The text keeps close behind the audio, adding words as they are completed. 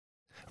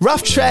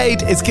Rough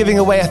Trade is giving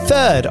away a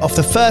third of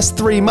the first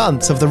 3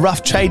 months of the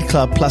Rough Trade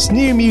Club plus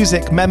new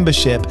music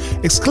membership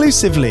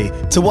exclusively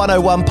to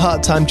 101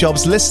 Part-Time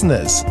Jobs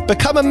listeners.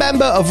 Become a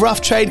member of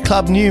Rough Trade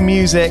Club New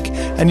Music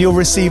and you'll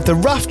receive the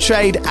Rough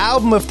Trade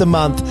Album of the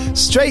Month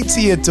straight to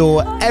your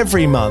door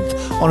every month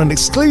on an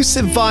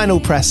exclusive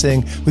vinyl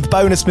pressing with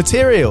bonus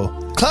material.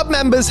 Club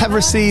members have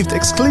received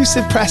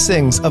exclusive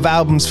pressings of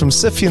albums from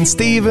Sufjan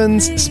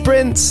Stevens,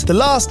 Sprints, The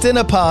Last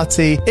Dinner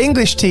Party,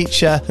 English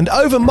Teacher, and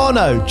Over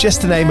Mono,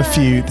 just to name a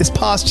few, this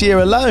past year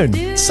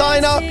alone.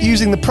 Sign up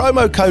using the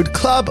promo code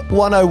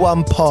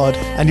CLUB101POD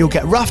and you'll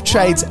get Rough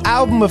Trade's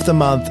Album of the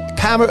Month,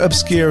 Camera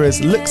Obscura's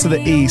Look to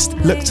the East,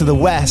 Look to the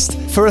West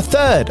for a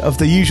third of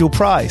the usual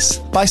price.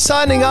 By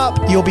signing up,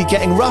 you'll be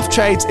getting Rough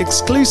Trade's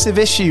exclusive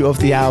issue of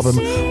the album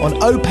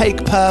on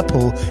opaque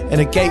purple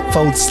in a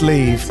gatefold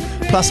sleeve,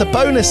 plus a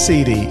bonus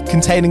CD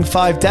containing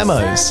 5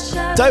 demos.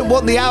 Don't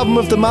want the album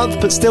of the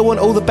month but still want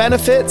all the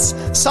benefits?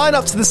 Sign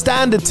up to the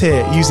standard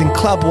tier using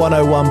Club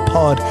 101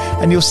 Pod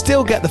and you'll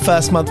still get the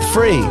first month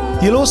free.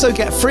 You'll also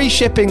get free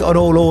shipping on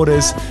all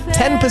orders,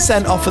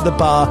 10% off at the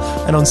bar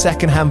and on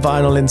secondhand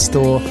vinyl in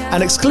store,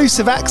 and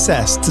exclusive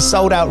access to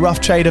sold out Rough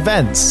Trade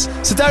events.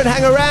 So don't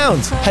hang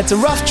around. Head to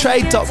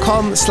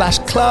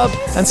roughtrade.com/club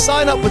and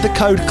sign up with the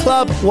code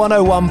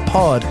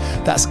CLUB101POD.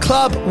 That's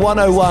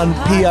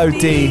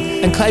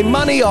CLUB101POD and claim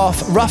money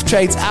off Rough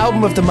Trade's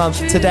Album of the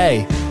Month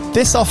today.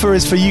 This offer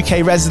is for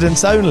UK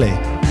residents only.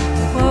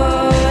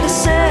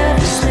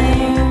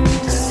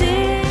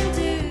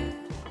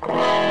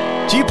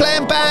 Do you play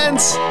in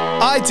bands?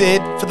 I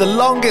did for the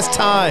longest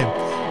time.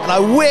 And I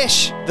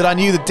wish that I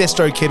knew that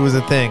DistroKid was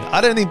a thing.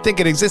 I don't even think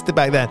it existed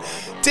back then.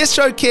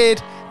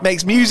 DistroKid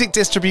makes music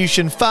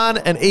distribution fun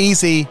and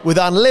easy with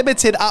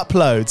unlimited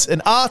uploads, and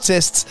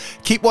artists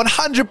keep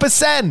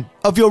 100%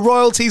 of your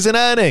royalties and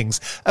earnings.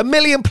 1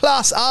 million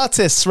plus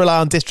artists rely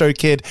on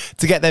DistroKid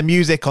to get their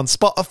music on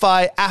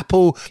Spotify,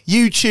 Apple,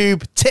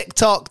 YouTube,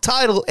 TikTok,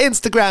 Tidal,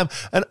 Instagram,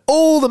 and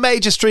all the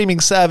major streaming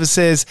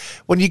services.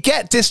 When you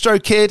get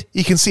DistroKid,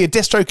 you can see a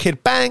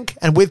DistroKid bank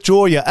and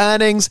withdraw your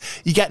earnings.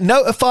 You get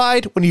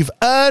notified when you've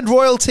earned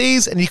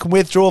royalties and you can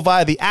withdraw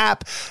via the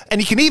app. And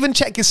you can even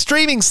check your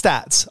streaming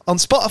stats on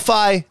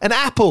Spotify and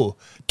Apple.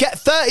 Get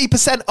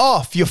 30%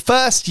 off your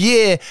first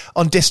year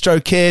on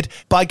DistroKid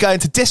by going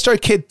to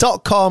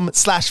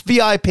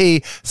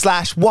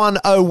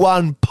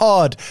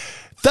distrokid.com/VIP/101pod.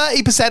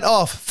 30%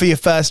 off for your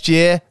first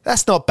year.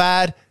 That's not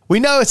bad.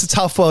 We know it's a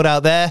tough world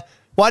out there.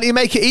 Why don't you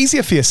make it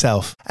easier for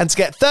yourself? And to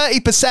get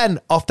 30%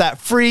 off that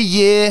free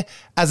year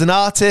as an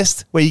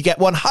artist, where you get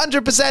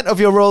 100% of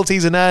your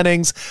royalties and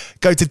earnings,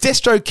 go to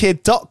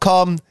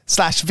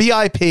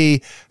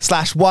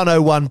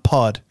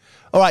distrokid.com/VIP/101pod.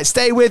 All right,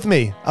 stay with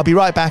me. I'll be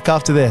right back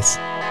after this.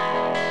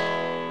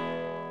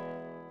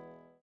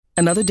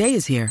 Another day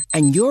is here,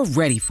 and you're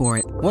ready for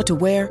it. What to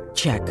wear?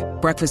 Check.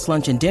 Breakfast,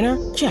 lunch, and dinner?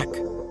 Check.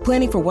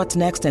 Planning for what's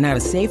next and how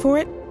to save for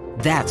it?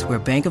 That's where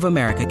Bank of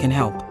America can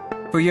help.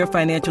 For your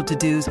financial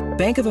to-dos,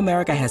 Bank of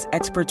America has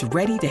experts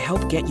ready to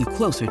help get you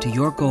closer to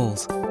your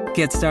goals.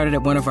 Get started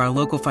at one of our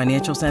local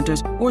financial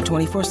centers or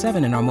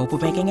 24/7 in our mobile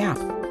banking app.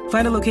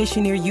 Find a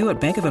location near you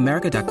at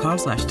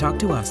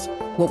bankofamerica.com/talktous.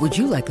 What would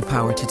you like the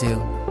power to do?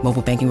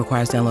 Mobile banking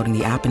requires downloading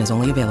the app and is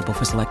only available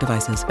for select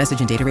devices. Message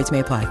and data rates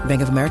may apply.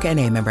 Bank of America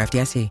N.A., member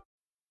FDIC.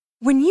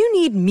 When you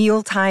need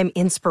mealtime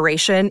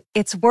inspiration,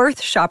 it's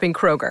worth shopping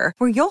Kroger,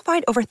 where you'll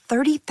find over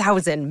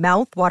 30,000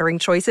 mouth-watering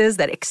choices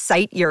that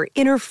excite your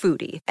inner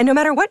foodie. And no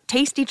matter what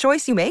tasty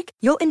choice you make,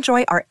 you'll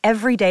enjoy our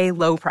everyday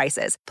low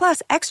prices,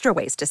 plus extra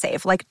ways to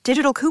save, like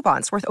digital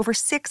coupons worth over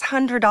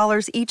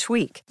 $600 each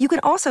week. You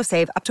can also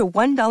save up to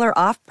 $1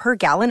 off per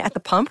gallon at the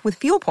pump with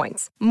fuel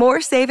points.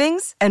 More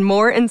savings and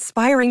more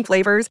inspiring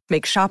flavors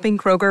make shopping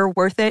Kroger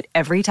worth it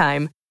every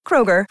time.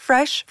 Kroger,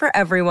 fresh for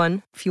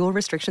everyone. Fuel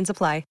restrictions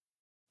apply.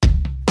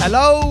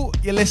 Hello,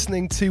 you're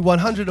listening to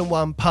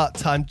 101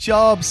 Part-Time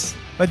Jobs.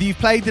 Whether you've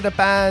played in a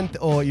band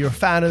or you're a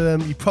fan of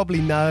them, you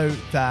probably know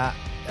that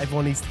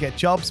everyone needs to get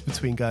jobs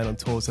between going on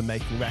tours and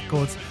making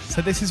records.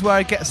 So this is where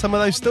I get some of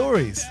those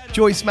stories.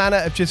 Joyce Manor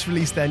have just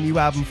released their new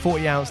album,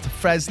 40 Ounce to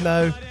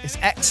Fresno. It's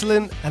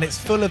excellent and it's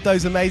full of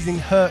those amazing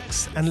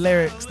hooks and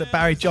lyrics that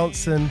Barry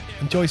Johnson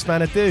and Joyce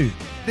Manor do.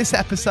 This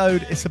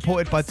episode is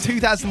supported by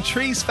 2000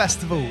 Trees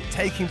Festival,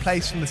 taking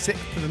place from the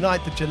 6th to the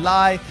 9th of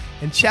July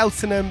in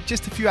Cheltenham,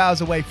 just a few hours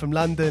away from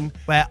London,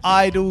 where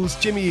Idols,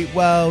 Jimmy Eat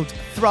World,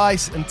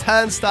 Thrice and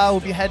Turnstile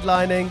will be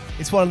headlining.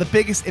 It's one of the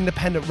biggest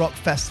independent rock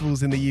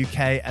festivals in the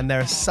UK, and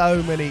there are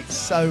so many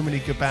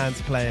good bands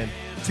playing.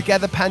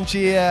 Together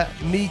Pangea,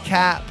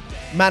 Kneecap,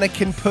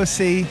 Mannequin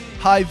Pussy,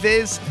 High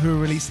Viz, who are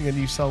releasing a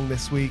new song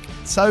this week.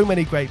 So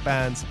many great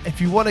bands.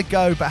 If you want to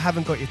go but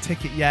haven't got your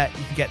ticket yet,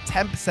 you can get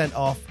 10%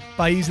 off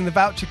by using the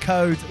voucher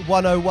code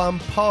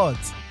 101POD.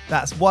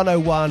 That's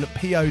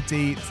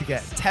 101POD to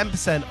get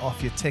 10%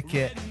 off your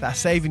ticket. That's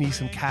saving you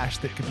some cash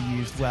that could be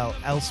used well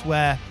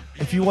elsewhere.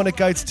 If you want to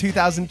go to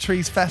 2000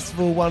 Trees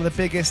Festival, one of the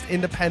biggest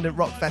independent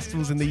rock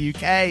festivals in the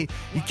UK,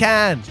 you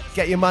can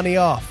get your money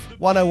off.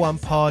 101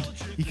 Pod.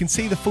 You can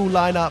see the full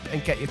lineup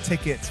and get your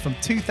tickets from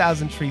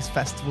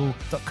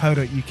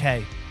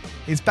 2000treesfestival.co.uk.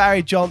 It's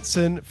Barry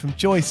Johnson from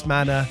Joyce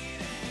Manor.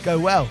 Go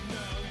well.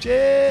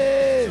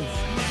 Cheers!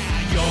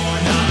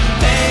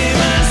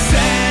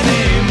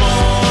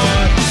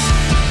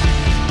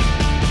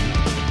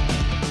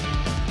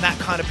 That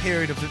kind of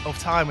period of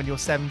time when you're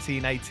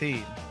 17,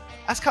 18,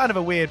 that's kind of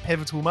a weird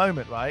pivotal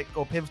moment, right?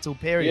 Or pivotal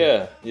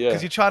period. Yeah.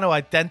 Because you're trying to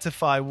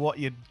identify what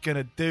you're going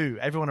to do.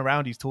 Everyone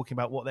around you is talking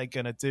about what they're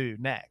going to do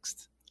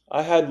next.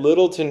 I had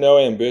little to no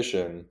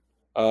ambition.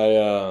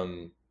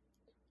 I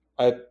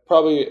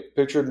probably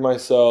pictured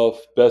myself,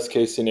 best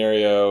case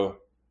scenario,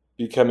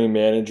 becoming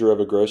manager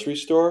of a grocery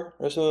store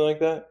or something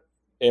like that.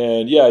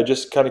 And yeah, I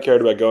just kind of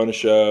cared about going to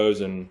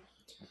shows and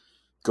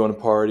going to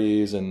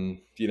parties and,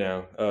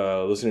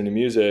 listening to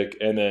music.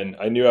 And then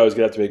I knew I was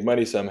going to have to make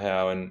money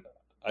somehow. And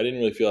I didn't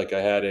really feel like I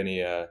had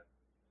any, I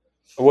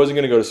wasn't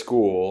going to go to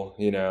school,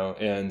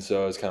 and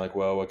so I was kind of like,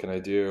 well, what can I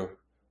do?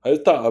 I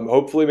just thought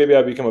hopefully maybe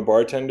I'd become a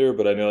bartender,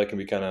 but I know that can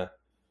be kind of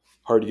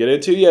hard to get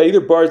into. Yeah, either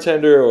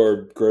bartender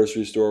or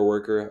grocery store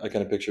worker. I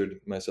kind of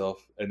pictured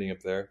myself ending up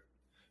there.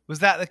 Was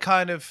that the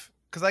kind of,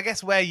 because I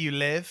guess where you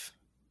live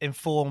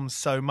informs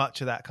so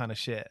much of that kind of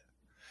shit,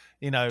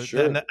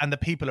 Sure. and the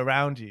people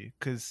around you,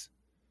 because,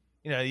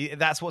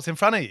 that's what's in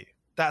front of you.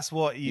 That's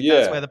what Yeah.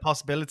 That's where the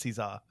possibilities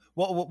are.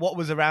 What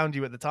was around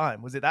you at the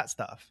time? Was it that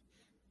stuff?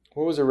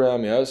 What was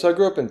around me? So I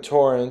grew up in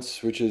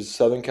Torrance, which is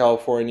Southern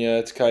California.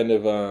 It's kind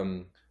of,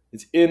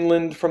 it's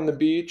inland from the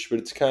beach, but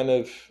it's kind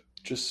of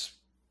just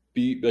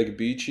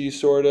beachy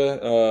sort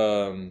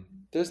of.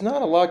 There's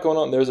not a lot going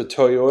on. There's a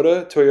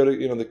Toyota,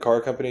 the car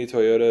company,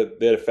 Toyota.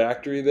 They had a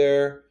factory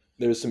there.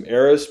 There's some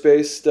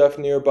aerospace stuff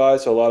nearby.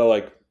 So a lot of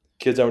like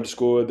kids I went to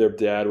school with, their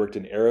dad worked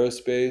in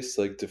aerospace,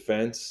 like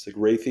defense, like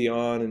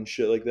Raytheon and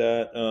shit like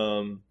that.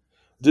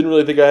 Didn't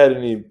really think I had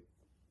any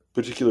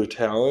particular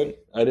talent.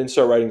 I didn't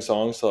start writing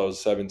songs till I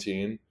was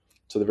 17.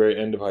 So the very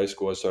end of high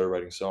school, I started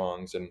writing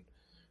songs, and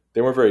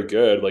they weren't very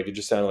good. Like it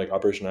just sounded like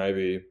Operation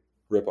Ivy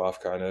ripoff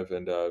kind of.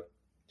 And I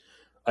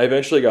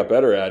eventually got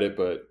better at it,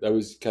 but that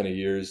was kind of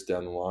years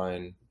down the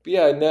line. But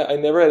yeah, I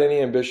never had any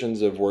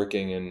ambitions of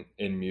working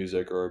in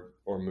music or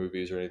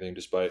movies or anything,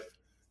 despite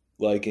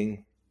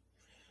liking.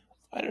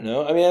 I don't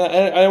know. I mean,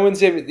 I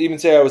wouldn't even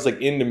say I was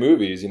like into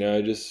movies.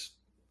 I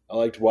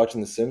liked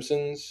watching The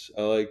Simpsons.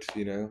 I liked,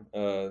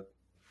 but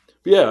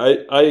yeah,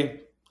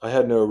 I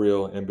had no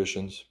real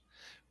ambitions.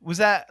 Was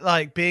that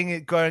like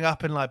growing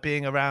up and like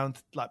being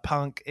around like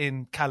punk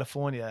in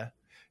California?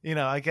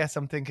 I guess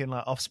I'm thinking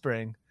like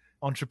Offspring,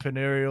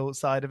 entrepreneurial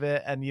side of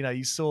it. And,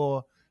 you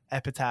saw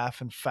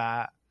Epitaph and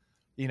Fat,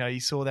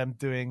 you saw them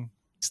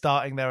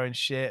starting their own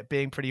shit,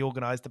 being pretty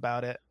organized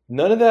about it.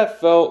 None of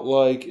that felt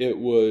like it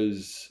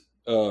was,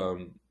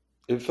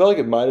 it felt like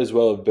it might as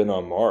well have been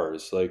on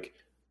Mars. Like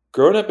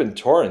growing up in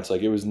Torrance,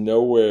 like it was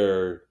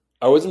nowhere.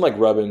 I wasn't like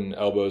rubbing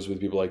elbows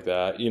with people like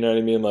that. You know what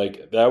I mean?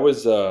 Like that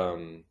was, I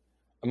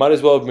might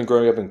as well have been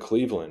growing up in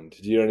Cleveland.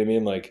 Do you know what I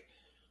mean? Like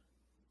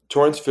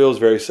Torrance feels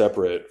very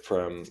separate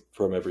from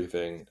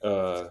everything.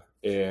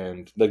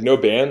 And like no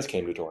bands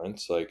came to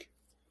Torrance. Like,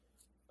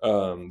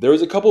 there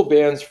was a couple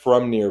bands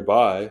from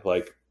nearby,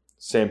 like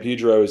San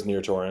Pedro is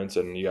near Torrance,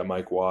 and you got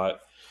Mike Watt.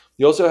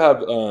 You also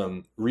have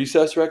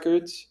Recess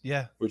Records,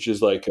 yeah, which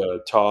is like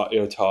Todd,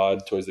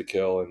 Toys That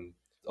Kill, and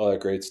all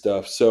that great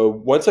stuff. So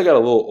once I got a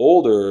little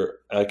older,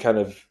 I kind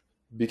of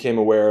became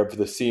aware of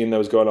the scene that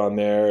was going on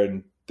there,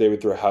 and they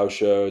would throw house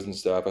shows and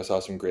stuff. I saw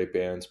some great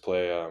bands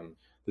play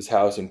this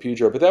house in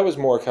Pedro, but that was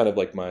more kind of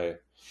like my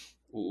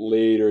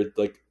later,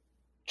 like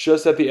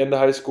just at the end of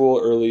high school,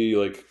 early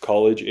like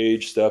college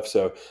age stuff.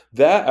 So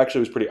that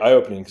actually was pretty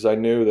eye-opening because I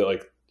knew that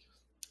like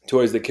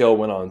Toys That Kill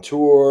went on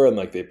tour and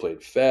like they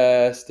played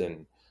Fest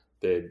and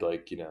they'd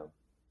like,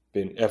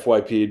 been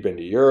FYP'd, been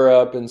to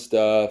Europe and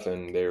stuff,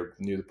 and they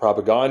knew the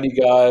Propaganda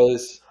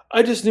guys.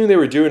 I just knew they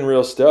were doing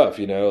real stuff,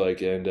 and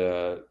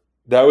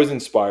that was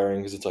inspiring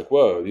because it's like,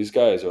 whoa, these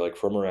guys are like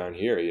from around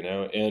here,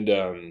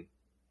 and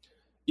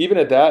even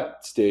at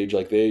that stage,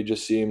 like they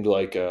just seemed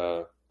like,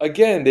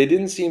 again, they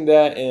didn't seem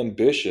that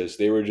ambitious.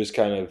 They were just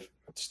kind of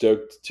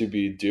stoked to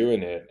be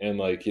doing it. And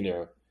like,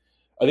 I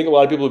think a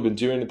lot of people have been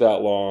doing it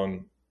that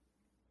long.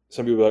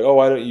 Some people are like, oh,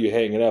 why don't you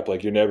hang it up?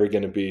 Like you're never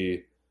going to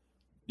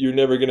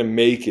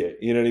make it.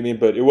 You know what I mean?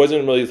 But it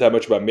wasn't really that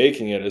much about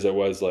making it as it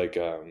was like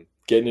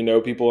getting to know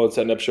people and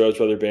setting up shows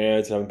for other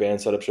bands and having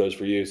bands set up shows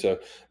for you. So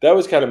that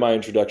was kind of my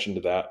introduction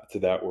to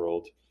that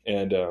world.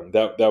 And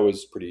that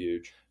was pretty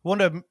huge. I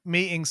wonder,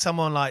 meeting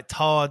someone like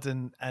Todd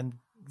and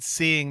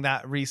seeing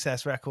that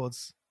Recess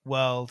Records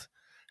world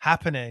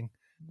happening,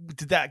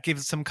 did that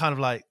give some kind of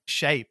like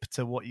shape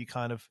to what you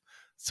kind of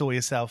saw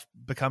yourself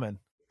becoming?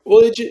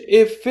 Well,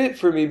 it fit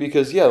for me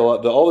because, yeah,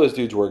 all those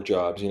dudes work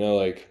jobs,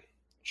 like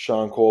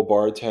Sean Cole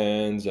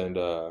bartends and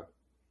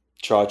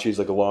Chachi's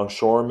like a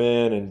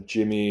longshoreman and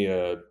Jimmy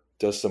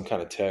does some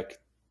kind of tech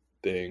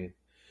thing.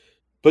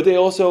 But they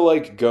also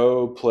like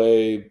go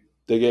play,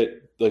 they get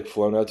like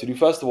flown out to do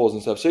festivals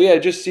and stuff. So yeah,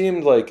 it just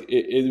seemed like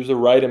it was the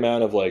right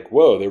amount of like,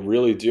 whoa, they're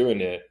really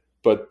doing it.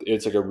 but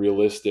it's like a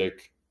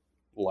realistic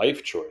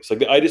life choice.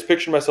 Like I just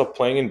pictured myself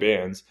playing in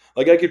bands.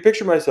 Like I could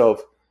picture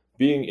myself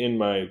being in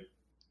my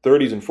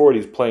 30s and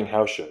 40s playing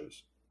house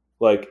shows.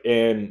 Like,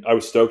 and I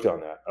was stoked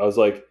on that. I was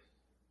like,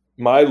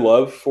 my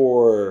love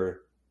for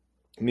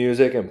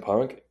music and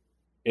punk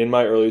in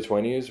my early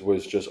 20s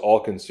was just all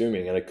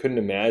consuming. And I couldn't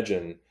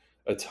imagine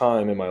a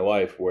time in my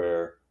life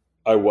where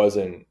I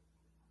wasn't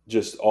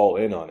just all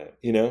in on it,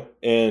 you know?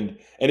 And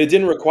it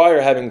didn't require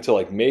having to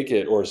like make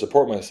it or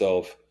support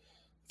myself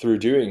through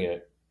doing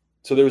it.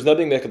 So there was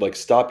nothing that could like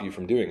stop you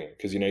from doing it.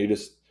 Cause you know,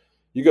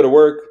 you go to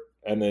work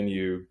and then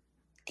you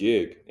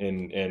gig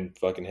and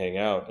fucking hang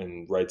out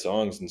and write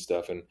songs and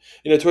stuff. And,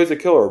 you know, Toys That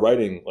Kill are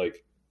writing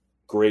like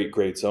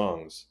great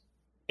songs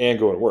and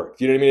going to work.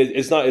 You know what I mean?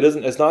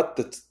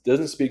 It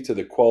doesn't speak to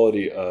the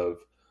quality of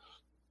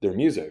their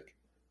music.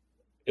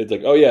 It's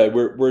like, oh yeah,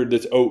 we're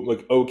this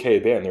okay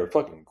band. They're a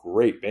fucking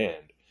great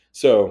band.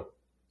 So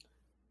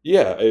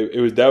yeah,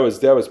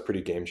 that was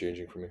pretty game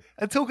changing for me.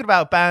 And talking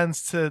about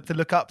bands to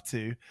look up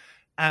to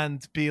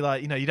and be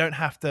like, you know, you don't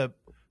have to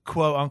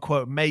quote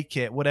unquote make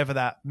it, whatever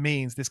that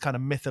means, this kind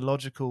of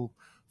mythological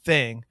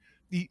thing.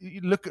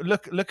 You look at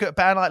a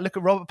band like, look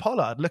at Robert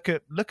Pollard, look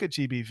at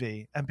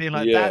GBV and being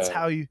like, that's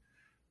how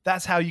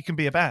you can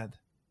be a band.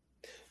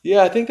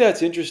 Yeah, I think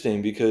that's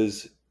interesting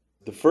because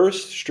the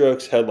first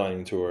Strokes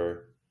headlining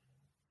tour,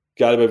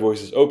 Guided by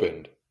Voices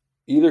opened.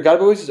 Either Guided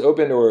by Voices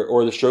opened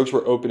or the Strokes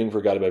were opening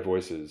for Guided by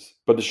Voices,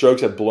 but the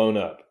Strokes had blown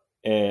up.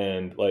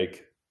 And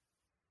like,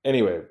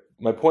 anyway,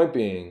 my point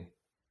being,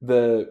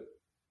 the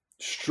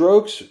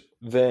Strokes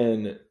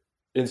then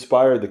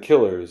inspired the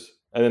Killers,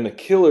 and then the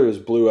Killers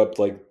blew up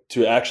like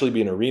to actually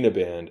be an arena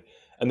band.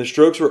 And the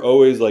Strokes were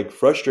always like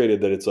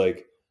frustrated that it's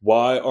like,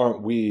 why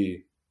aren't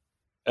we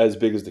as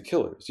big as the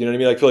Killers? You know what I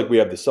mean? I feel like we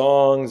have the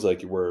songs,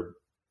 like we're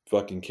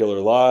fucking killer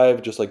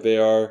live, just like they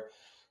are,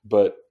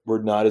 but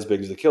we're not as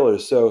big as the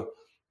Killers. So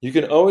you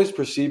can always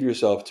perceive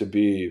yourself to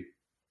be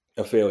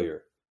a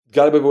failure.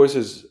 Guided by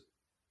Voices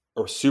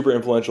are super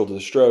influential to the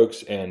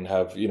Strokes and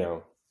have, you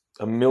know,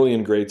 a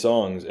million great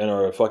songs and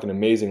are a fucking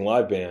amazing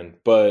live band,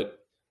 but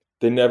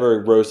they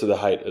never rose to the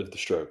height of the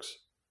Strokes.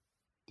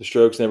 The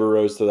Strokes never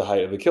rose to the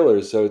height of the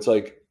Killers. So it's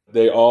like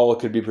they all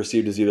could be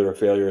perceived as either a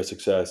failure or a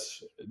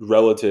success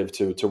relative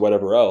to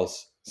whatever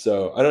else.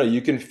 So I don't know,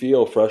 you can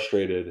feel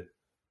frustrated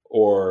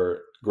or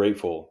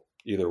grateful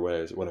either way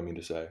is what I mean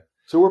to say.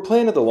 So we're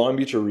playing at the Long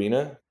Beach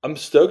Arena. I'm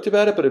stoked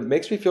about it, but it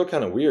makes me feel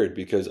kind of weird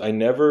because I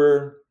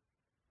never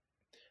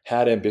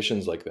had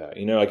ambitions like that.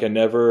 You know, like I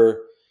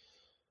never,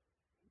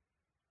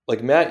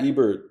 like Matt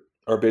Ebert,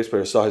 our bass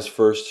player, saw his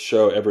first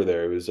show ever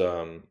there. It was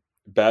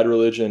Bad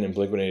Religion and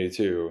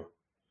Blink-182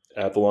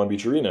 at the Long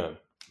Beach Arena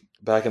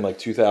back in like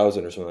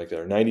 2000 or something like that,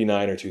 or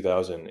 99 or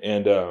 2000.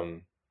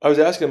 And I was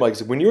asking him, like,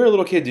 when you were a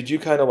little kid, did you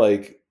kind of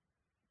like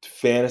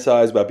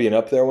fantasize about being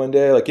up there one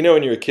day? Like, you know,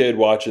 when you're a kid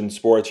watching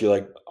sports, you're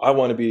like, I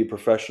want to be a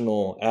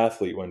professional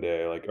athlete one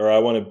day, like, or I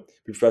want to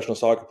be a professional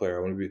soccer player,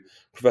 I want to be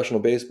a professional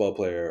baseball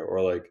player,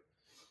 or like,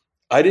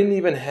 I didn't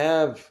even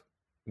have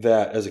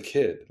that as a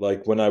kid.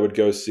 Like when I would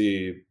go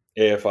see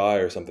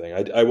AFI or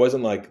something, I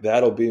wasn't like,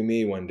 that'll be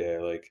me one day.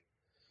 Like,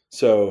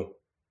 so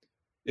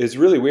it's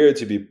really weird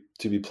to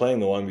be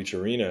playing the Long Beach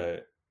Arena.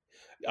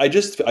 I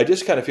just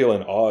kind of feel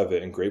in awe of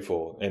it and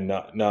grateful, and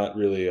not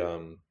really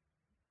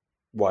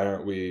why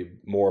aren't we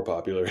more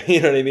popular?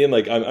 You know what I mean?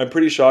 Like I'm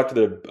pretty shocked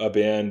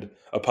that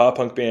a pop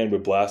punk band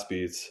with blast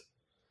beats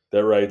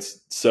that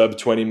writes sub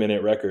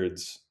 20-minute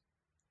records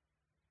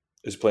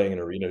is playing an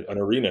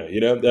arena.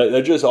 You know,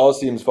 that just all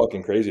seems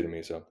fucking crazy to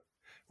me. So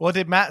what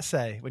did Matt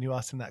say when you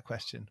asked him that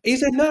question? He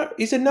said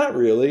not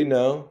really.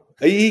 No,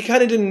 he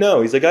kind of didn't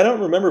know. He's like, I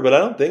don't remember, but I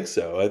don't think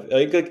so. I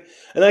like,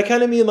 and I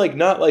kind of mean like,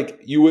 not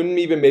like you wouldn't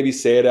even maybe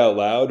say it out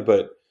loud,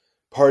 but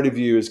part of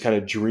you is kind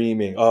of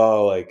dreaming.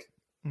 Oh, like,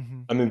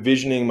 I'm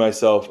envisioning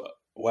myself.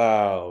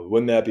 Wow,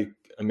 wouldn't that be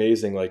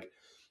amazing? Like,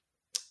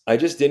 I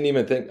just didn't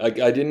even think. Like,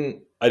 I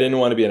didn't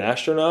want to be an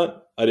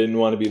astronaut. I didn't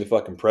want to be the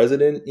fucking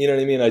president. You know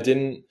what I mean?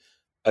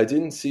 I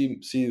didn't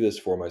see this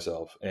for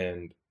myself,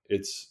 and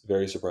it's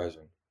very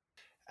surprising.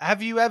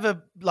 Have you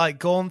ever like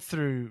gone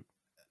through?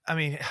 I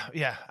mean,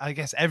 yeah, I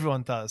guess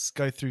everyone does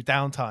go through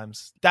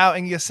downtimes,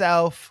 doubting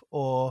yourself,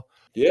 or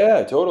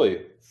yeah,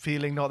 totally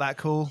feeling not that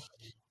cool.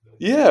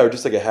 Yeah, or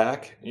just like a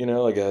hack. You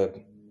know,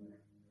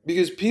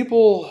 because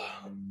people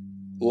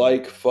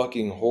like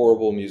fucking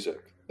horrible music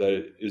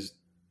that is,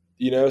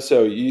 you know,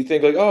 so you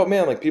think like, oh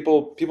man, like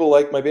people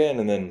like my band,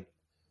 and then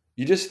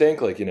you just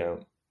think like, you know,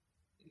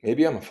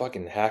 maybe I'm a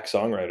fucking hack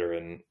songwriter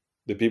and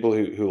the people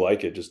who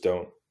like it just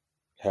don't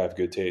have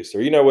good taste,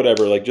 or, you know,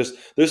 whatever. Like, just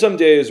there's some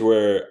days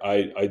where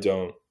I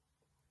don't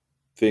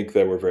think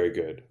that we're very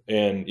good,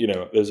 and, you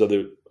know,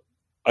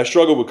 I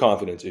struggle with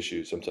confidence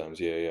issues sometimes.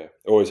 Yeah,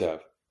 always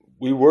have.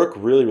 We work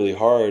really, really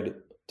hard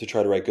to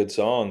try to write good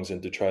songs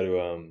and to try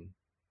to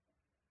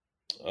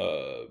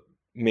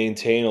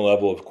maintain a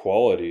level of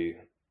quality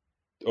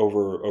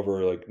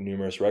over like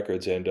numerous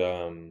records.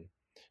 And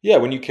yeah,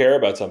 when you care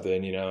about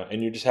something,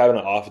 and you're just having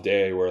an off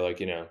day where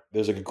like,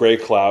 there's like a gray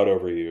cloud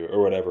over you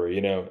or whatever,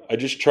 I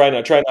just try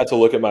not to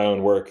look at my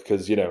own work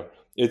because,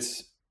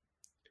 it's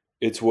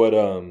it's what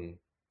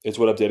it's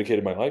what I've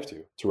dedicated my life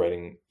to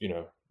writing,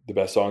 the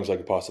best songs I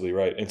could possibly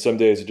write. And some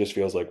days it just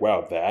feels like,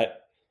 wow,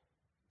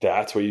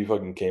 that's what you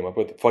fucking came up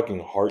with. Fucking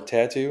Heart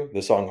Tattoo,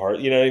 the song Heart,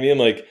 you know what I mean?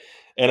 Like,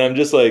 and I'm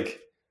just like,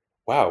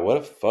 wow, what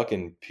a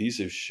fucking piece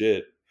of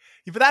shit.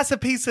 Yeah, but that's a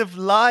piece of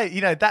light.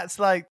 That's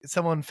like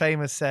someone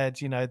famous said,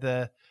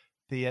 the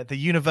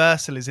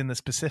universal is in the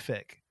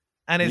specific.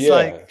 And it's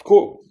like,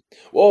 cool.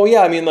 Well,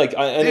 yeah, I mean, like,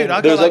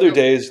 there's other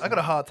days. I got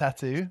a heart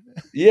tattoo.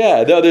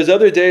 Yeah, no, there's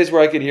other days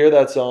where I could hear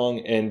that song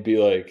and be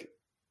like,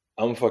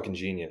 I'm a fucking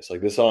genius.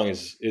 Like, this song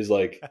is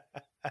like,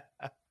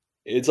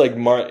 it's like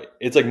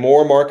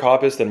more Mark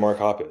Hoppus than Mark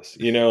Hoppus.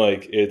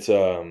 Like it's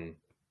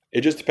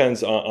it just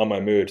depends on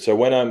my mood. So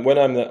when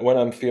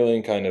I'm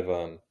feeling kind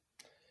of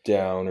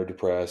down or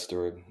depressed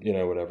or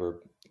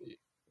whatever,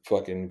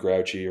 fucking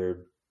grouchy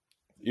or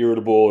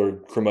irritable or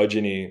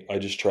curmudgeon-y, I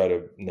just try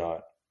to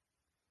not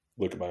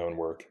look at my own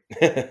work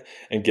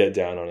and get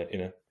down on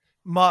it.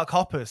 Mark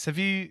Hoppus, have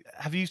you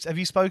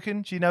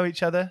spoken? Do you know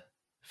each other?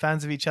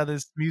 Fans of each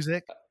other's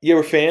music? Yeah,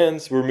 we're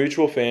fans. We're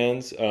mutual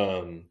fans.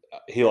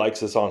 He likes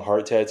the song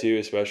Heart Tattoo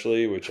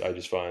especially, which I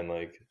just find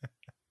like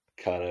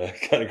kind of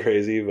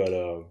crazy, but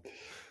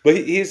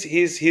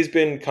he's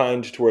been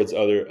kind towards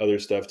other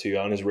stuff too.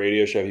 On his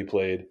radio show he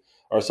played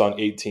our song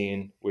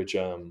 18, which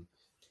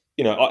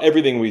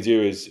everything we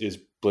do is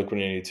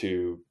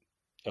Blink-182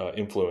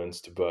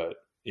 influenced, but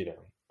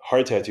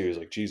Heart Tattoo is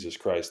like, Jesus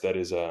Christ, that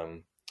is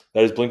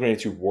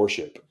Blink-182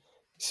 worship.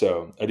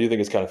 So I do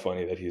think it's kind of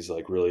funny that he's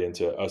like really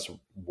into us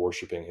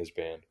worshiping his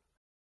band.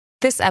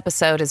 This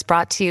episode is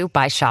brought to you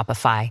by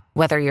Shopify.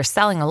 Whether you're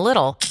selling a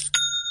little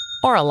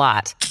or a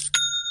lot,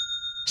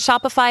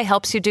 Shopify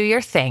helps you do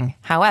your thing,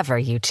 however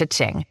you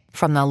cha-ching.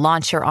 From the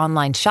launch your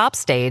online shop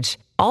stage,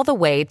 all the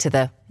way to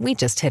the we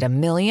just hit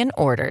 1 million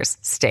orders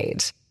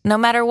stage. No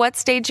matter what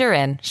stage you're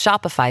in,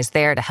 Shopify's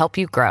there to help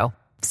you grow.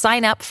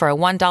 Sign up for a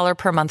 $1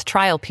 per month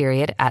trial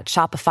period at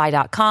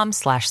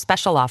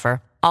shopify.com/special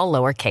offer, all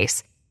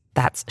lowercase.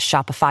 That's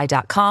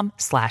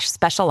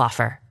shopify.com/special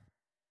offer.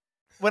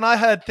 When I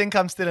heard Think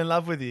I'm Still in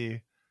Love with You,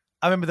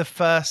 I remember the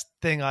first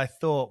thing I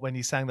thought when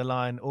you sang the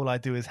line, all I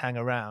do is hang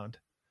around.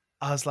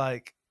 I was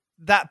like,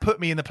 that put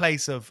me in the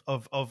place of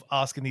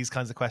asking these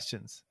kinds of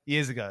questions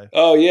years ago.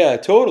 Oh yeah,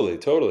 totally.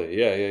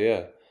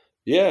 Yeah.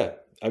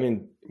 I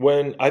mean,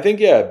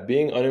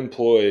 being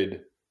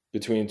unemployed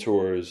between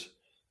tours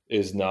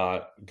is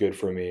not good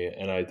for me.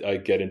 And I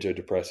get into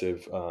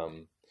depressive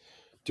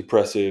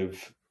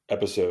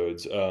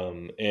episodes.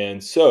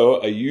 And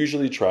so I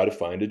usually try to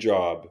find a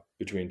job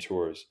between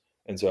tours.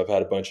 And so I've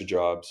had a bunch of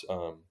jobs,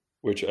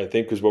 which I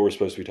think is what we're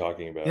supposed to be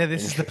talking about. Yeah,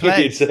 this is the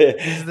place. You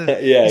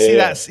see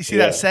that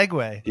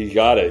segue? You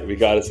got it. We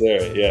got us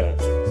there. Yeah.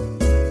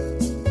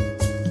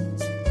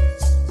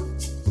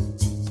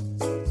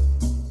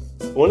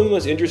 One of the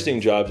most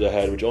interesting jobs I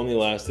had, which only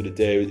lasted a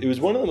day, it was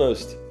one of the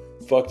most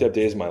fucked up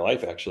days of my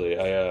life, actually.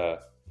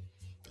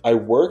 I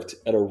worked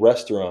at a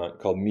restaurant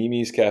called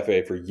Mimi's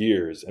Cafe for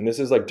years. And this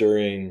is like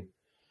during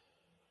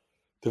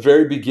the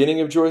very beginning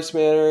of Joyce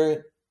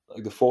Manor,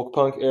 like the folk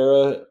punk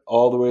era,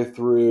 all the way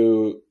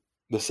through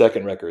the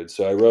second record.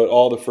 So I wrote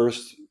all the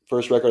first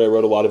record. I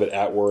wrote a lot of it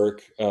at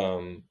work.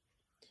 Like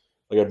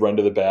I'd run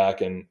to the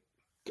back and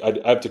I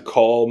have to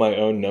call my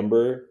own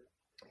number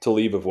to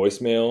leave a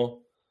voicemail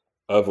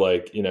of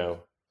like,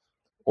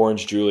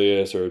 Orange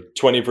Julius or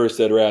 21st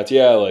Dead Rats.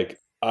 Yeah, like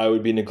I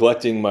would be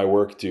neglecting my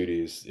work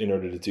duties in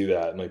order to do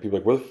that. And like people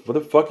are like, what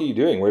the fuck are you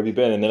doing? Where have you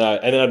been? And then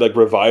I'd like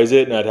revise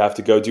it and I'd have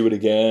to go do it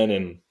again.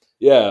 And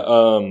yeah.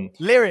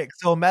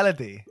 Lyrics or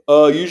melody?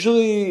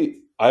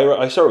 Usually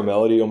I start with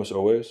melody almost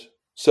always.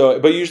 So,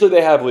 but usually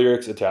they have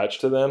lyrics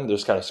attached to them.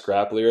 There's kind of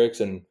scrap lyrics,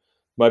 and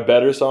my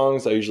better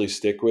songs, I usually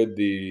stick with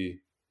the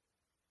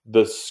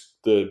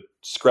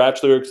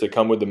scratch lyrics that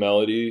come with the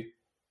melody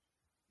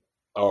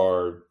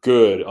are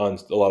good on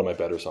a lot of my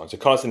better songs. A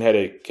Constant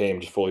Headache came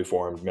just fully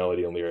formed,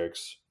 melody and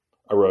lyrics.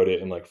 I wrote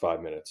it in like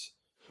 5 minutes.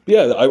 But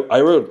yeah,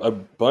 I wrote a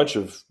bunch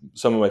of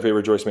some of my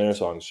favorite Joyce Manor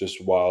songs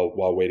just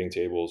while waiting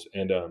tables.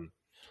 And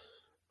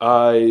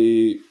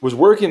I was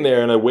working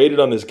there and I waited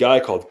on this guy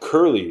called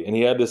Curly, and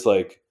he had this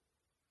like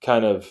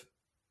kind of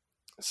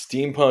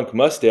steampunk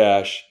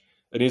mustache,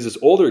 and he's this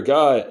older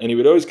guy, and he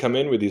would always come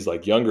in with these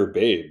like younger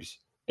babes.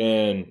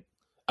 And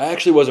I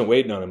actually wasn't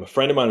waiting on him. A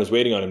friend of mine was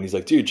waiting on him. He's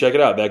like, dude, check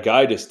it out. That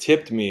guy just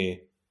tipped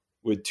me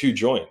with 2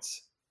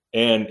 joints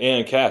and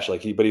cash.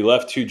 Like but he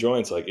left 2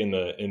 joints like in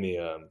the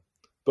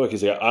book.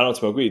 He's like, I don't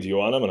smoke weed. Do you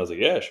want them? And I was like,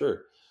 yeah,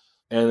 sure.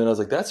 And then I was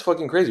like, that's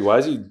fucking crazy. Why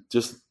is he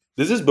just,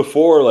 this is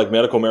before like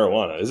medical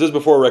marijuana. This is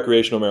before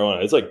recreational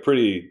marijuana. It's like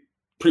pretty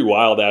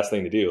wild ass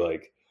thing to do.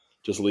 Like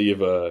just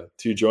leave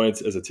 2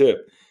 joints as a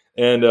tip.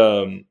 And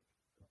I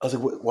was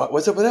like,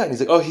 what's up with that? And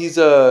he's like, oh,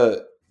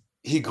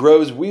 he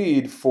grows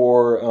weed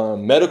for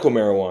medical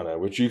marijuana,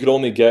 which you could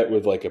only get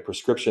with like a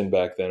prescription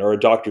back then or a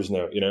doctor's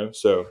note,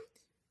 So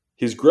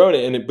he's grown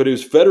it, but it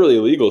was federally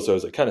illegal, so it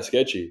was like kind of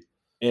sketchy.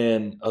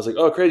 And I was like,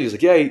 oh, crazy. He's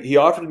like, yeah, he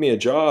offered me a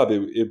job.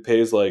 It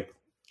pays like,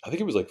 I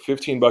think it was like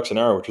 $15 an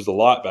hour, which was a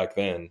lot back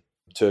then,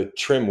 to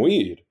trim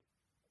weed.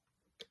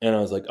 And I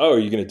was like, oh, are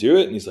you going to do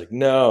it? And he's like,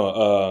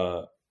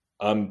 no,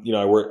 I'm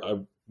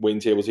waiting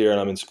tables here and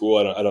I'm in school.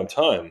 I don't have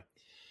time.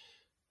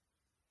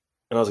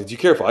 And I was like, do you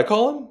care if I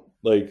call him?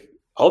 Like,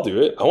 I'll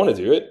do it. I want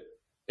to do it.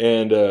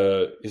 And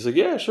he's like,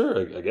 yeah,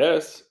 sure, I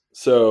guess.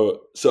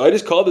 So I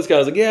just called this guy. I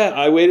was like, yeah,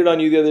 I waited on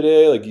you the other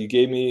day. Like, you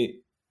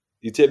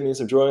tipped me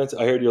some joints.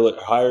 I heard you're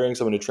like hiring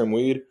someone to trim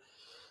weed.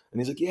 And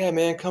he's like, yeah,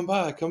 man, come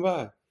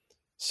by.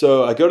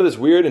 So I go to this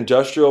weird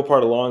industrial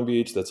part of Long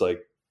Beach that's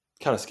like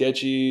kind of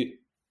sketchy.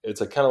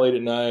 It's like kind of late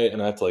at night,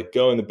 and I have to like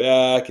go in the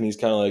back, and he's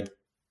kind of like,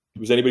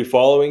 was anybody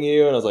following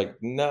you? And I was like,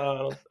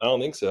 no, I don't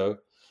think so.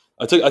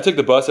 I took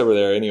the bus over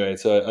there anyway.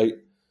 So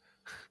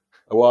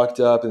I walked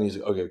up, and he's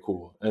like, okay,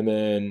 cool. And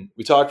then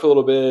we talked for a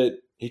little bit.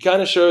 He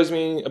kind of shows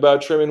me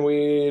about trimming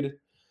weed.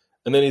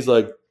 And then he's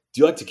like, do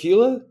you like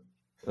tequila?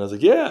 And I was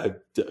like, yeah,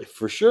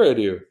 for sure I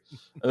do.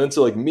 And then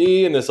so like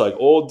me and this like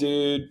old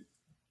dude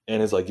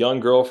and his like young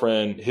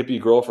girlfriend, hippie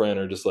girlfriend,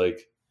 are just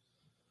like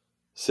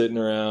sitting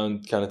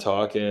around kind of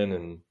talking.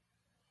 And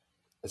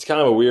it's kind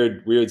of a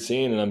weird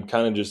scene. And I'm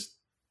kind of just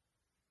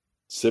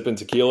sipping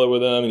tequila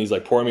with him. And he's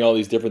like pouring me all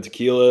these different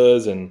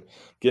tequilas and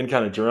getting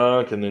kind of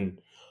drunk. And then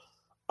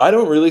I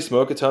don't really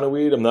smoke a ton of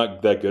weed. I'm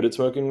not that good at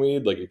smoking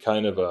weed. Like it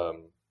kind of,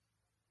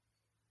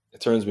 it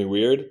turns me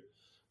weird,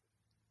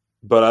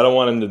 but I don't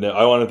want him to know.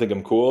 I want him to think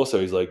I'm cool. So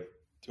he's like,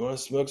 do you want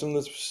to smoke some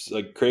of this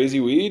like crazy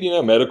weed,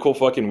 medical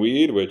fucking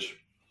weed, which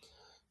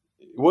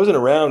it wasn't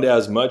around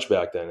as much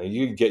back then.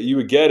 You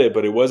would get it,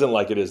 but it wasn't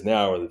like it is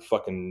now where the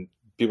fucking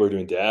people are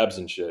doing dabs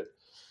and shit.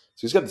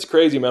 So he's got this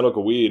crazy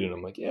medical weed, and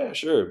I'm like, yeah,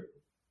 sure.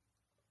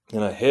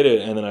 And I hit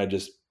it, and then I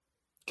just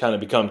kind of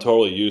become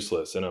totally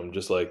useless. And I'm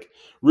just like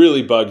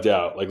really bugged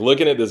out, like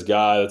looking at this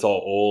guy that's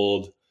all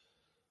old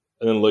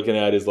and then looking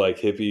at his like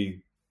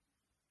hippie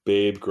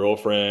babe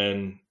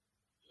girlfriend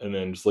and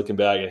then just looking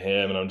back at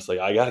him. And I'm just like,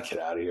 I got to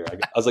get out of here. I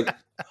was like,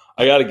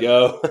 I got to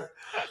go.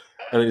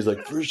 And then he's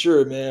like, for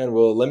sure, man.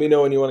 Well, let me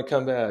know when you want to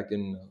come back.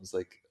 And I was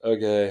like,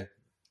 okay.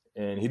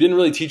 And he didn't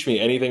really teach me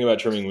anything about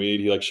trimming weed.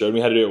 He like showed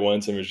me how to do it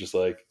once and was just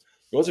like,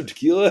 you want some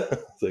tequila?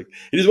 It's like,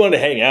 he just wanted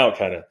to hang out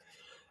kind of.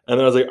 And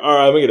then I was like, all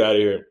right, I'm gonna get out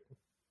of here.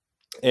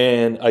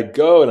 And I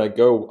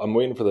go, I'm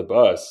waiting for the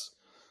bus.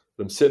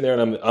 But I'm sitting there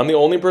and I'm the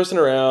only person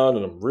around,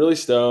 and I'm really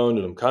stoned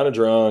and I'm kind of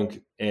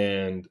drunk.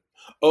 And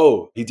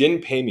he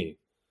didn't pay me.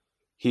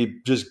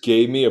 He just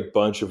gave me a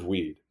bunch of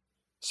weed.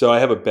 So I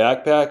have a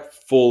backpack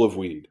full of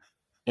weed.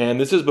 And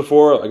this is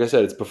before, like I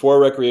said, it's before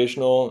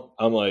recreational.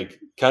 I'm like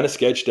kind of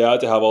sketched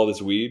out to have all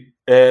this weed.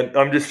 And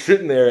I'm just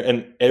sitting there,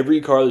 and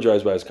every car that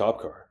drives by is a cop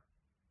car.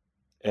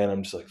 And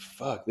I'm just like,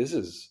 fuck, this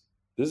is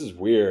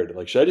weird.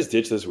 Like, should I just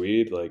ditch this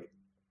weed? Like,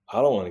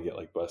 I don't want to get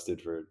like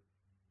busted for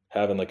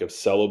having like a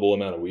sellable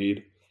amount of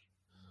weed.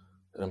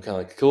 And I'm kind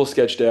of like a little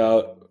sketched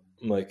out.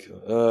 I'm like,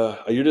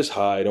 you're just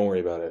high. Don't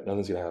worry about it.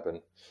 Nothing's going to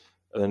happen.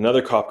 And then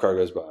another cop car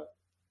goes by.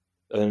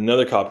 And then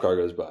another cop car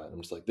goes by. And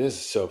I'm just like, this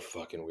is so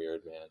fucking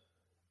weird, man.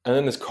 And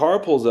then this car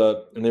pulls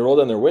up, and they roll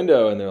down their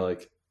window, and they're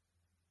like,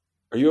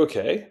 are you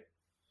okay?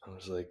 I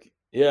was like,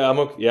 yeah, I'm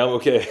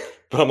okay.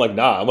 But I'm like,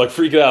 nah. I'm like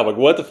freaking out. I'm like,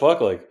 what the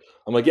fuck? Like,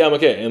 I'm like, yeah, I'm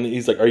okay. And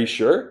he's like, are you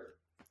sure?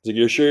 He's like,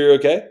 you're sure you're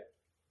okay?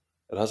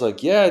 And I was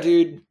like, yeah,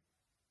 dude,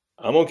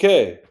 I'm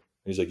okay. And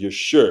he's like, you're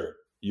sure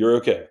you're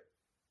okay?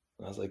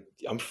 And I was like,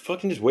 I'm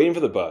fucking just waiting for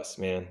the bus,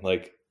 man.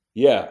 Like,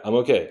 yeah, I'm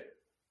okay.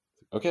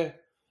 Okay.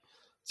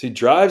 So he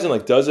drives and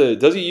like does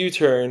a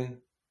U-turn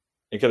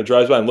and kind of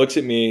drives by and looks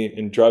at me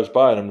and drives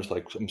by, and I'm just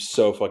like, I'm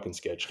so fucking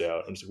sketched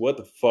out. I'm just like, what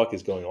the fuck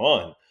is going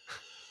on?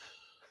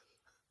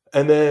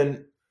 And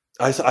then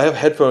I have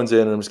headphones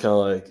in, and I'm just kind of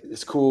like,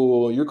 it's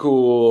cool.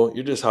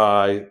 You're just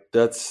high.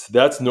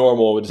 That's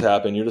normal. What just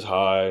happened? You're just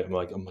high. I'm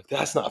like,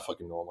 that's not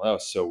fucking normal. That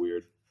was so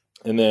weird.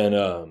 And then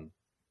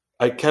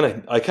I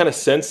kind of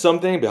sense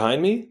something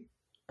behind me,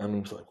 and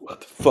I'm just like, what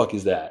the fuck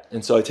is that?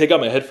 And so I take out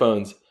my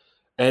headphones,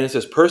 and it's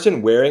this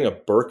person wearing a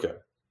burqa,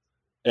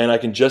 and I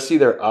can just see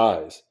their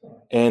eyes.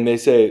 And they're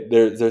saying,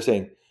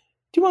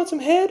 do you want some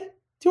head?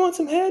 Do you want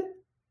some head?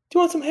 Do you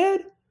want some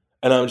head?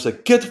 And I'm just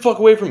like, get the fuck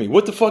away from me.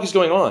 What the fuck is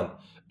going on?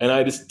 And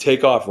I just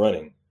take off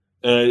running.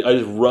 And I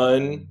just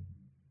run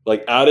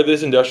like out of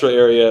this industrial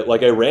area.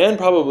 Like I ran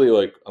probably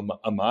like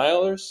a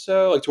mile or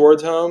so, like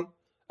towards home.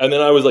 And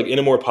then I was like in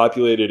a more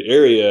populated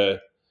area.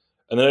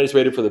 And then I just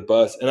waited for the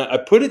bus. And I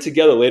put it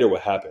together later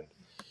what happened.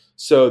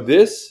 So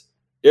this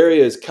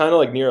area is kind of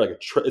like near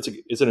like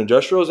it's an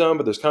industrial zone,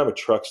 but there's kind of a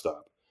truck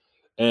stop.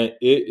 And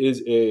it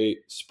is a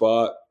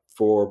spot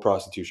for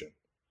prostitution.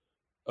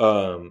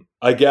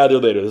 I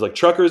gathered later, there's like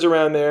truckers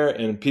around there,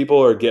 and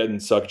people are getting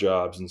suck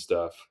jobs and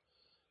stuff.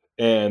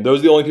 And those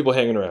are the only people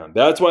hanging around.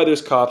 That's why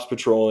there's cops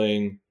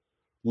patrolling,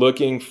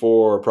 looking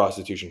for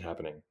prostitution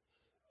happening.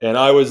 And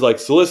I was like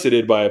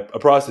solicited by a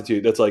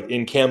prostitute that's like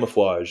in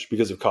camouflage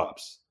because of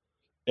cops.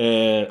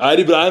 And I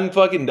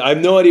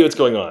have no idea what's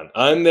going on.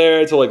 I'm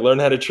there to like learn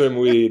how to trim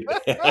weed.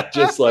 And I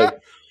just like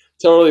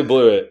totally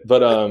blew it.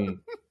 But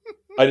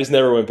I just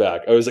never went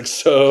back. I was like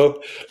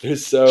it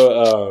was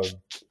so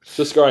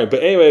scarring.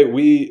 But anyway,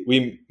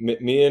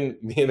 me and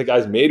the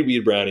guys made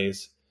weed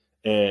brownies,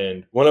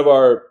 and one of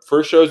our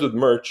first shows with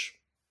merch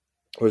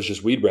was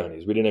just weed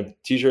brownies. We didn't have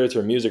t-shirts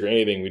or music or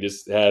anything. We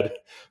just had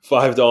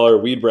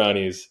 $5 weed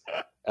brownies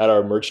at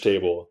our merch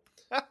table.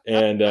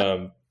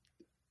 And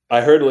I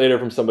heard later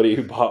from somebody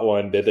who bought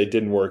one that they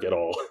didn't work at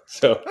all.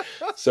 So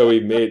we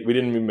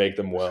didn't even make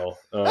them well.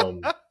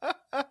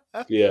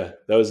 Yeah,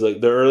 that was like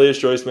the earliest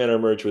Joyce Manor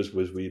merch was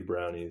weed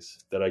brownies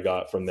that I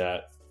got from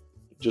that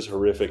just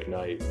horrific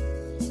night.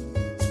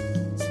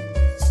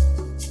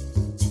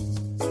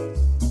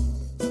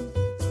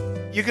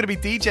 You're going to be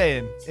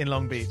DJing in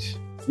Long Beach.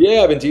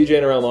 Yeah, I've been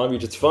DJing around Long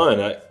Beach. It's fun.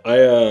 I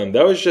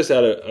that was just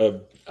out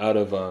of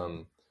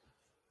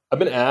I've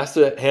been asked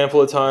a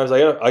handful of times. I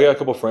got a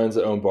couple friends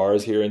that own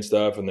bars here and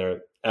stuff, and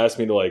they're asked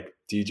me to like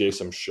DJ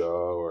some show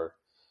or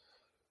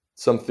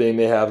something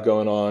they have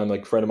going on.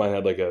 Like a friend of mine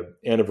had like a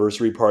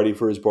anniversary party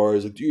for his bar.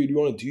 He's like, dude, do you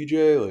want to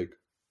DJ? Like,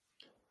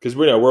 because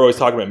we're always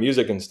talking about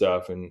music and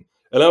stuff, and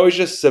I always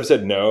just have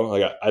said no.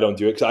 Like I don't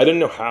do it because I didn't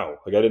know how.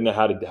 Like I didn't know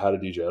how to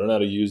DJ. I don't know how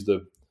to use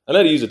I know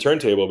how to use a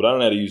turntable, but I don't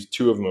know how to use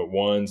two of them at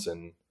once.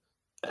 And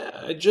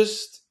I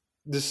just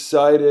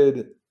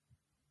decided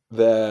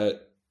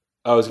that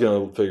I was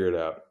going to figure it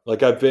out.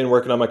 Like I've been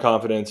working on my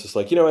confidence. Just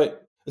like, you know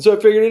what? And so I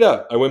figured it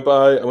out. I went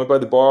by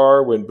the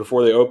bar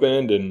before they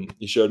opened, and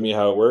he showed me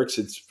how it works.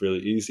 It's really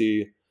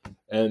easy.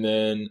 And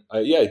then I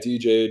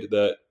DJ'd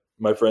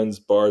my friend's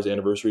bar's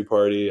anniversary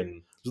party, and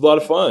it was a lot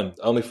of fun.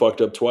 I only fucked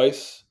up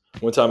twice.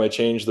 One time I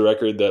changed the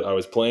record that I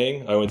was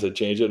playing. I went to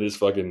change it and just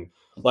fucking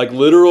like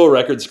literal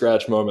record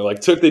scratch moment.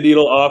 Like took the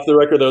needle off the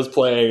record that I was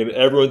playing, and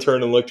everyone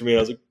turned and looked at me, and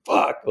I was like,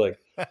 fuck, like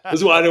this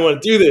is why I didn't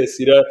want to do this,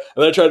 you know?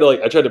 And then I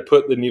tried to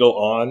put the needle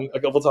on a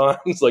couple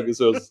times. Like it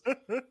was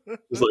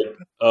like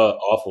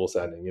awful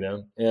sounding, you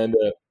know? And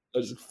I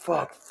was like,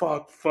 fuck.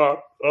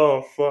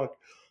 Oh, fuck.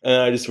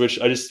 And I just put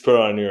it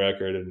on a new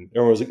record, and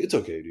everyone was like, it's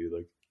okay, dude.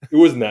 Like it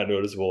wasn't that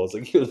noticeable. I was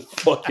like, it was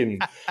fucking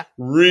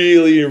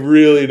really,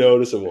 really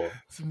noticeable.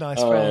 Some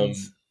nice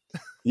friends.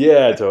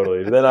 Yeah,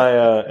 totally. Then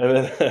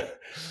I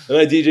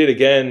DJ'd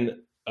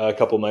again a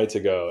couple nights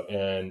ago,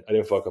 and I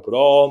didn't fuck up at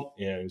all.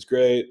 And it was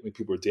great. Like,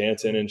 people were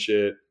dancing and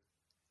shit.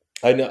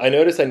 I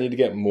noticed I need to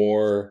get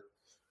more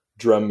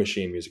drum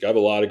machine music. I have a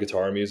lot of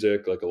guitar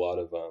music, like a lot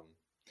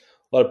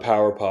of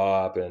power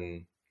pop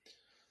and,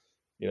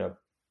 you know,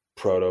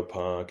 proto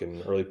punk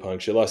and early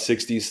punk shit, a lot of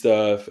 60s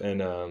stuff,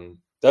 and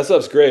that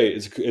stuff's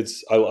great.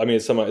 It's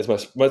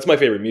my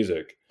favorite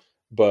music.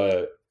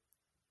 But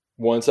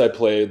once I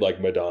played like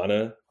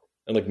Madonna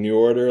and like New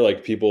Order,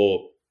 like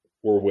people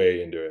were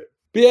way into it.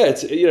 But yeah,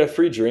 it's, you know,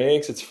 free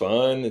drinks, it's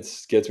fun, it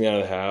gets me out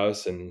of the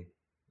house, and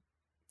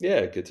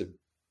yeah, get to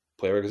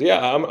play records.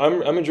 Yeah,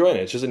 I'm enjoying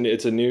it. It's just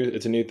it's a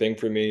new thing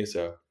for me.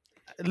 So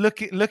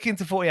looking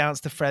to 40 ounce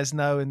to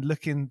Fresno and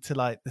looking to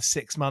like the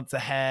 6 months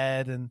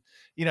ahead, and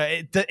you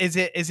know, is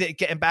it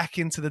getting back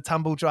into the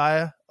tumble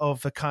dryer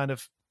of a kind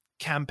of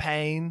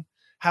campaign?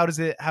 How does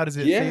it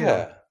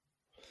feel?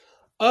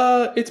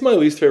 It's my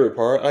least favorite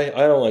part. I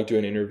don't like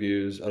doing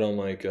interviews. I don't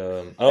like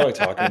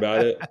talking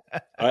about it.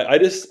 I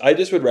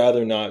just would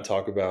rather not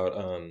talk about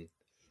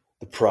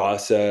the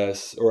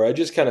process, or I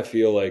just kind of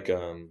feel like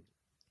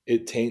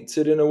it taints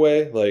it in a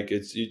way. Like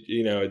it's,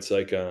 you know, it's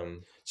like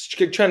trying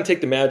to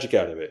take the magic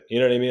out of it. You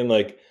know what I mean?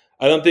 Like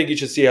I don't think you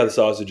should see how the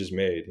sausage is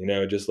made. You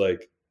know, just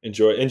like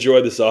enjoy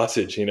the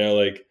sausage. You know,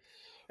 like.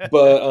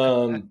 But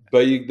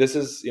this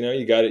is, you know,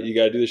 you got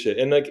to do this shit,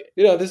 and like,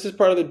 you know, this is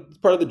part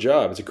of the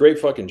job. It's a great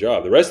fucking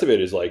job. The rest of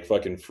it is like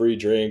fucking free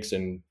drinks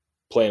and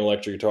playing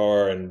electric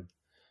guitar and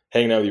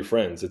hanging out with your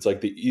friends. It's like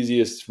the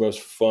easiest,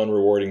 most fun,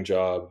 rewarding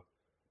job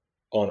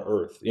on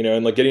earth, you know.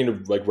 And like getting to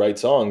like write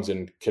songs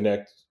and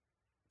connect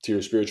to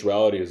your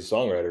spirituality as a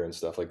songwriter and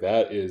stuff like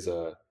that is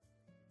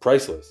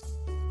priceless.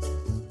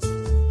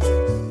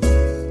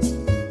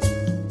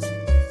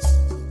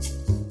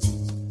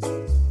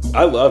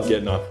 I love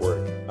getting off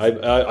work.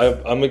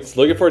 I'm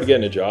looking forward to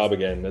getting a job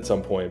again at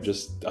some point.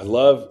 I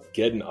love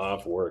getting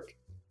off work.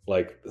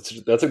 Like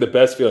that's like the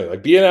best feeling.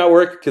 Like being at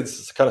work kind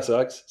of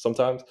sucks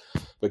sometimes,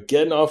 but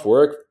getting off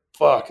work,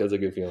 fuck, that's a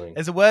good feeling.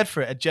 There's a word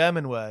for it, a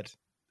German word,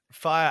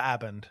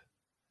 Feierabend,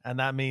 and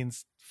that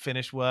means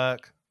finish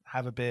work,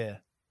 have a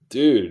beer.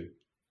 Dude,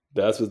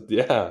 that's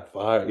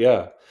fire.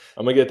 Yeah,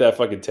 I'm gonna get that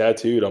fucking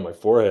tattooed on my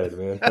forehead,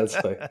 man.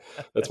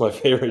 That's my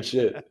favorite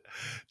shit.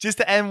 Just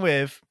to end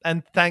with,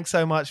 and thanks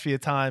so much for your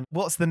time.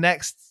 What's the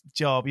next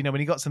job? You know,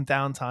 when you got some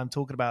downtime,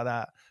 talking about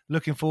that,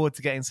 looking forward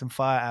to getting some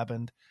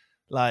Feierabend.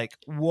 Like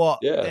what?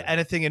 Yeah.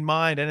 Anything in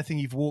mind? Anything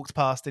you've walked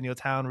past in your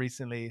town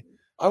recently?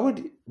 I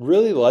would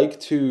really like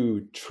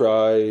to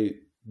try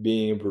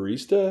being a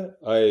barista.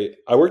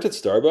 I worked at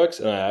Starbucks,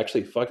 and I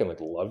actually fucking like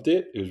loved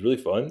it. It was really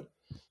fun.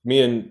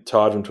 Me and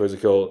Todd from Toys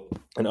That Kill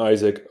and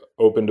Isaac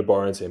opened a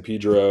bar in San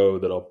Pedro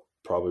that I'll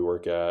probably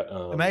work at.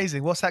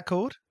 Amazing. What's that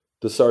called?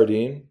 The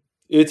Sardine.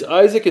 It's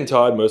Isaac and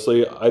Todd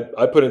mostly.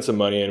 I put in some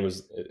money and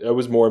I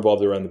was more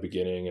involved around the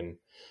beginning, and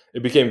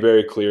it became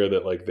very clear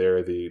that like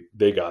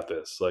they got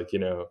this. Like, you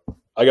know,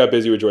 I got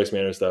busy with Joyce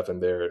Manor stuff,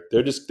 and they're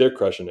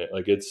crushing it.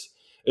 Like it's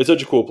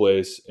such a cool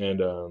place.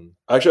 And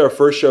actually, our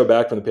first show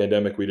back from the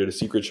pandemic, we did a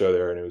secret show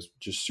there, and it was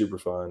just super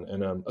fun.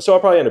 And so I'll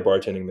probably end up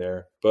bartending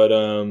there. But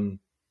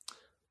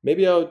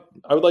maybe I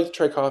would like to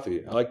try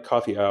coffee. I like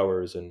coffee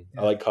hours, and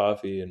I like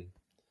coffee, and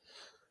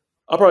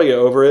I'll probably get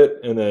over it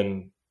and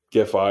then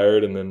get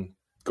fired and then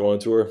go on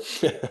tour.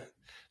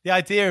 The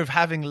idea of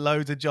having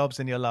loads of jobs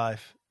in your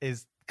life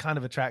is kind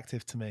of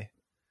attractive to me.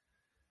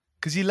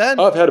 Because you learn.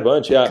 Oh, I've had a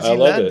bunch. Yeah, I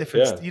love it.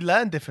 Yeah. You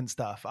learn different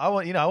stuff. I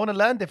want to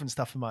learn different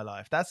stuff in my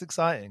life. That's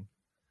exciting.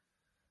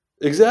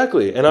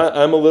 Exactly. And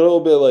I'm a little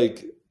bit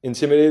like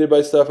intimidated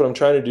by stuff, but I'm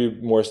trying to do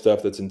more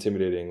stuff that's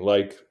intimidating,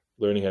 like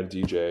learning how to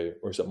DJ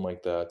or something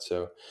like that.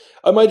 So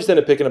I might just end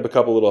up picking up a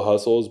couple little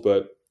hustles,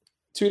 but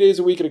 2 days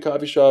a week at a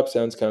coffee shop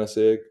sounds kind of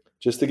sick.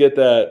 Just to get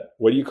that,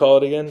 what do you call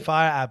it again?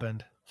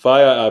 Feierabend.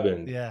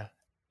 Feierabend. Yeah.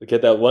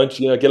 Get that lunch,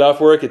 you know, get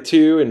off work at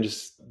 2 and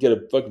just get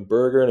a fucking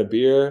burger and a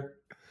beer.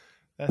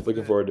 That's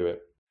Looking forward to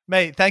it.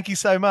 Mate, thank you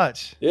so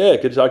much. Yeah,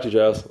 good to talk to you,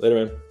 Giles. Later,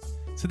 man.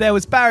 So there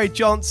was Barry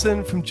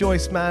Johnson from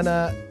Joyce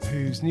Manor,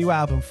 whose new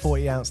album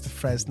 40 Ounce to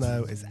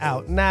Fresno is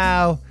out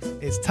now.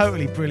 It's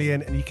totally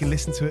brilliant, and you can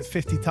listen to it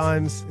 50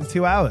 times in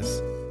 2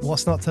 hours.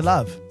 What's not to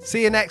love?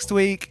 See you next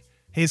week.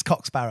 Here's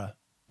Cock Sparrow.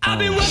 I've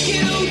been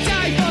working all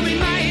day for me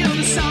mate on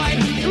the side,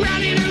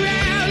 running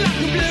around like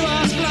a blue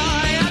ass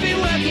fly. I've been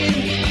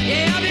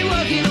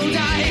working all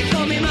day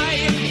for me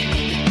mate.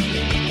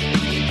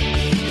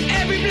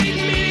 Every bleeding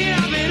minute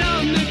I've been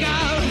on the go,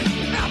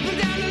 up and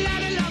down the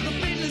ladder like a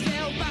fiddler's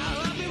elbow.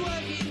 I've been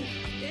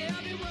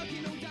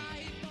working all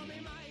day for me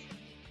mate.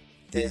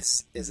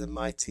 This is a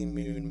Mighty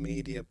Moon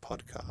Media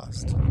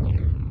podcast.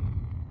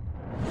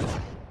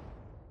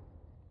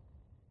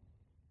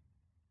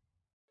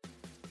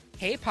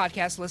 Hey,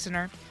 podcast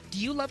listener. Do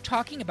you love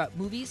talking about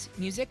movies,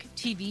 music,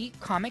 TV,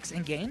 comics,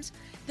 and games?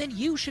 Then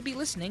you should be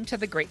listening to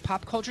The Great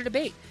Pop Culture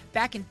Debate,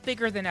 back and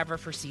bigger than ever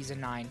for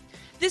Season 9.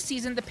 This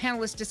season, the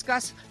panelists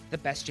discuss the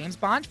best James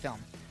Bond film,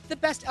 the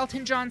best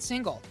Elton John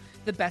single,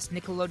 the best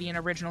Nickelodeon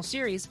original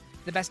series,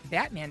 the best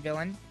Batman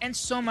villain, and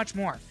so much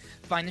more.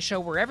 Find the show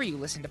wherever you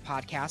listen to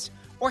podcasts,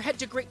 or head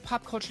to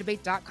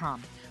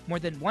greatpopculturedebate.com. More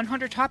than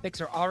 100 topics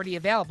are already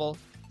available.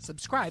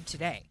 Subscribe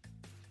today.